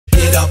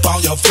up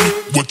on your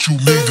feet. What you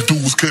need to do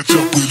is catch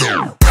up with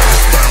them.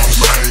 Bounce,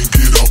 man,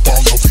 get up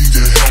on your feet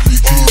and help me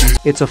get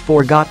it. It's a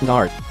forgotten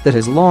art that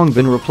has long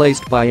been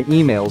replaced by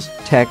emails,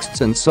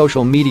 texts and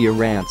social media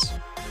rants.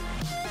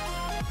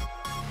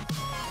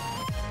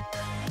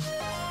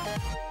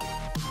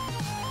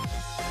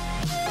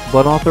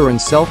 But author and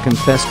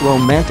self-confessed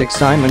romantic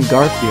Simon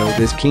Garfield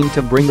is keen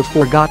to bring the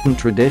forgotten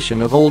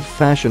tradition of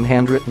old-fashioned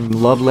handwritten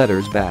love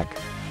letters back.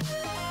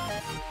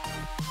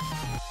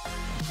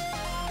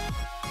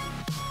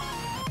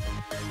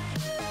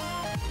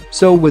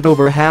 So with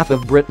over half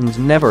of Britons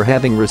never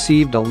having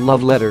received a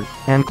love letter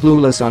and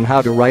clueless on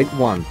how to write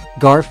one,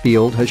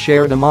 Garfield has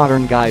shared a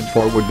modern guide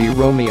for would-be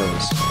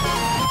Romeos.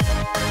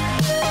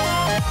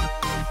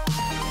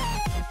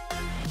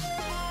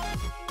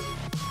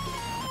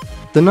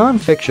 The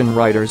non-fiction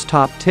writer's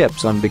top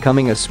tips on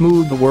becoming a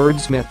smooth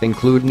wordsmith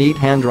include neat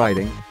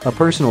handwriting, a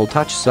personal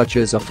touch such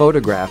as a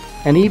photograph,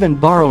 and even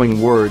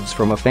borrowing words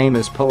from a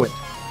famous poet.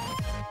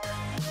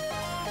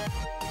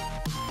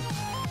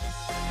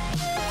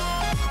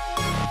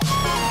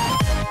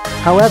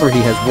 However, he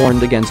has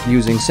warned against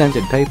using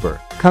scented paper,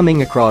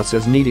 coming across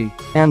as needy,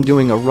 and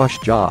doing a rush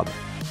job.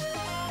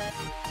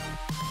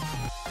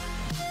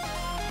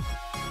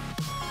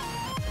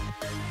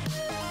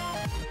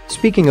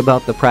 Speaking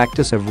about the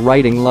practice of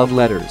writing love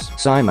letters,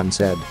 Simon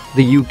said,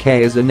 "The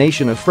UK is a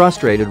nation of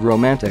frustrated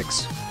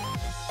romantics.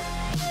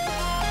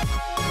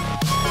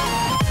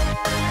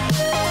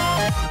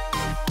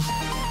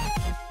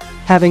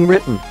 Having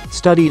written,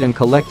 studied and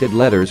collected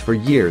letters for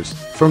years,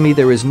 for me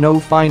there is no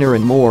finer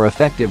and more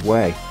effective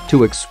way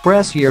to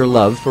express your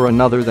love for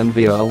another than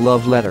via a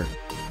love letter."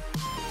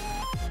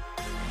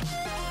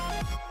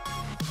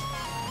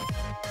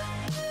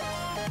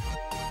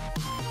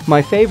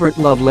 My favorite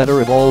love letter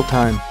of all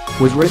time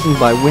was written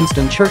by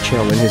Winston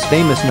Churchill in his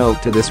famous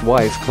note to this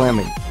wife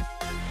Clemmy.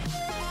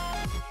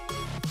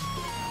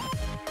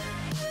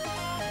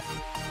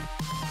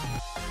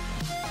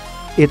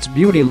 Its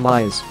beauty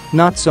lies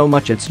not so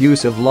much its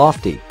use of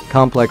lofty,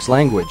 complex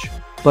language,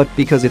 but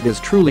because it is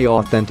truly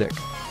authentic.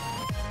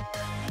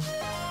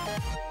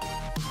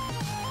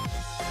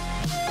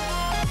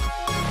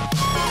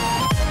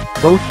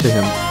 Both to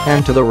him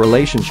and to the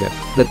relationship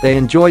that they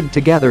enjoyed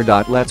together.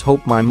 Let's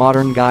hope my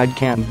modern guide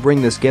can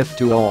bring this gift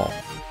to all.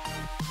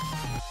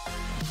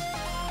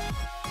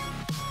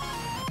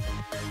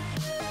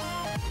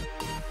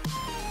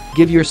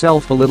 Give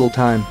yourself a little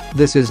time,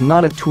 this is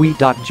not a tweet.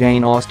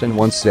 Jane Austen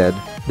once said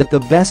that the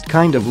best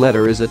kind of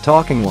letter is a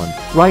talking one,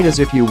 write as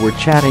if you were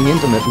chatting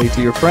intimately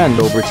to your friend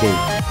over tea.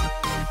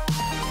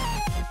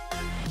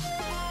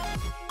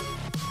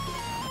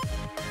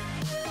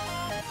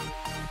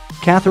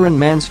 Catherine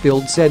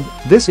Mansfield said,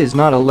 "This is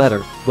not a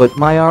letter, but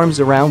my arms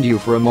around you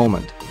for a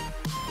moment."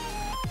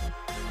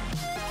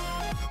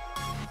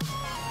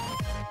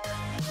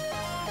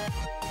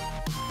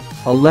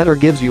 A letter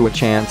gives you a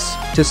chance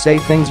to say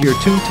things you're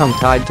too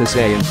tongue-tied to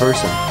say in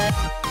person.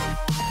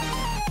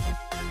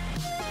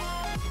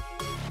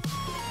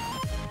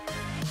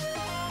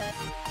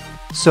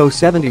 So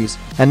 70s,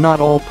 and not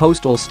all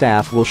postal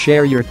staff will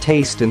share your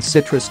taste in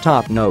citrus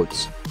top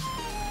notes.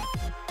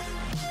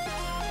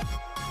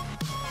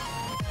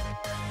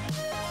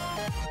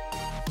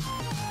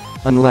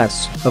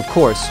 Unless, of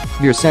course,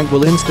 your scent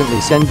will instantly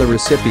send the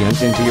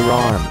recipient into your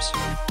arms.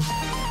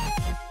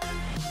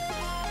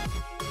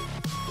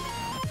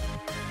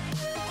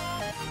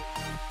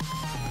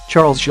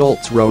 Charles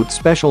Schulz wrote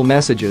special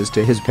messages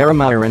to his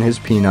paramour in his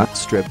peanut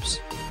strips.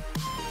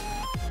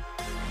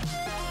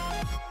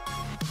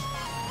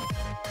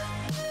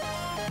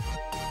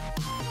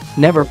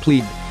 Never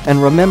plead,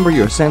 and remember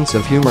your sense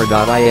of humor.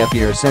 If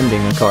you're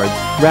sending a card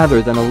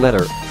rather than a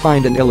letter,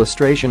 find an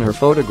illustration or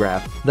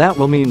photograph that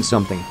will mean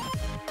something.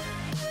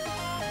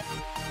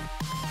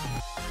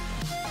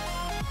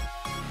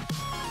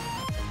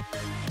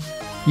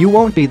 You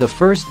won't be the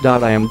first.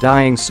 I am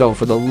dying so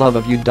for the love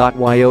of you.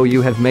 Yo,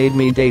 you have made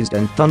me dazed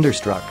and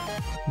thunderstruck.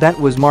 That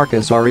was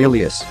Marcus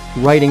Aurelius,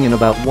 writing in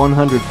about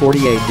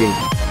 140 AD.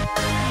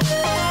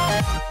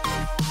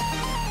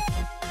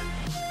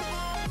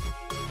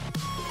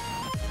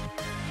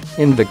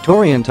 In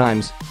Victorian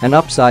times, an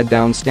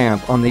upside-down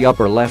stamp on the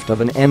upper left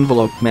of an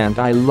envelope meant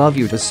 "I love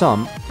you" to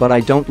some, but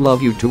 "I don't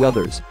love you" to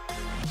others.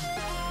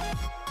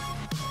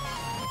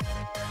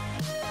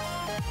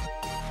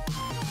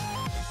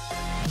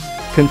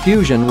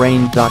 Confusion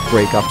reigned.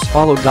 Breakups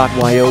followed.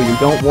 Yo, you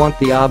don't want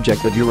the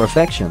object of your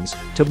affections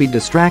to be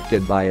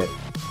distracted by it.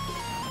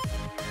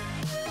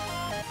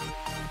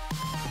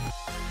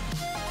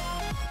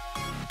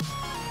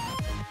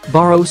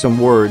 Borrow some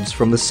words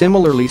from the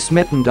similarly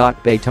smitten.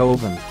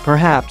 Beethoven,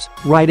 perhaps,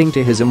 writing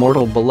to his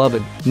immortal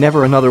beloved,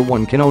 "Never another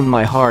one can own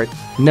my heart,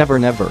 never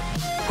never."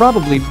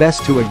 Probably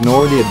best to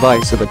ignore the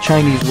advice of a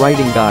Chinese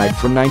writing guide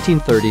from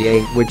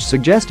 1938 which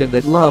suggested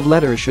that love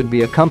letters should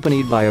be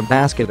accompanied by a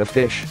basket of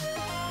fish.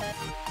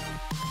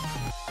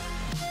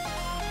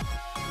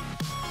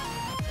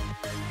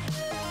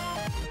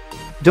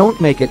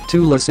 Don't make it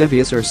too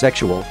lascivious or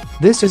sexual.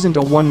 This isn't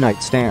a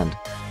one-night stand.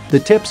 The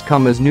tips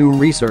come as new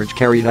research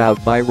carried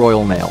out by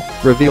Royal Mail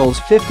reveals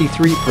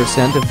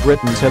 53% of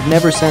Britons have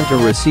never sent or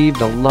received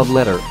a love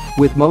letter,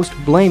 with most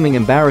blaming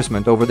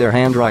embarrassment over their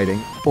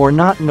handwriting or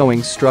not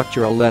knowing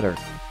structure a letter.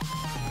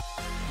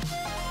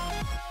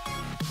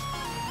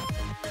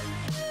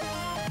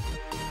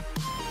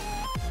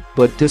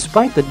 But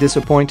despite the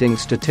disappointing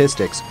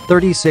statistics,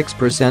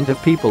 36%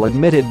 of people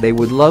admitted they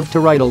would love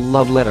to write a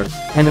love letter,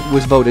 and it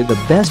was voted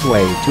the best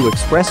way to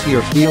express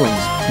your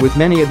feelings, with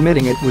many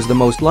admitting it was the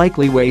most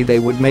likely way they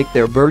would make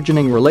their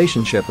burgeoning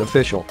relationship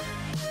official.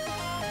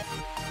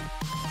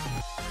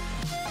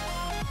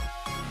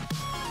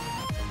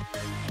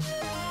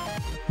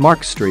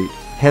 Mark Street,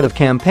 head of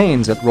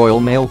campaigns at Royal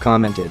Mail,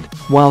 commented,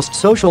 "Whilst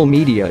social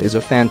media is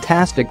a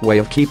fantastic way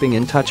of keeping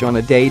in touch on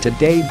a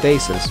day-to-day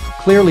basis,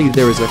 clearly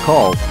there is a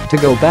call to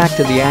go back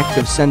to the act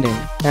of sending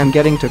and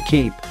getting to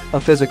keep a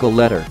physical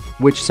letter,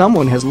 which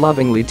someone has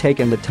lovingly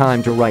taken the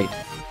time to write."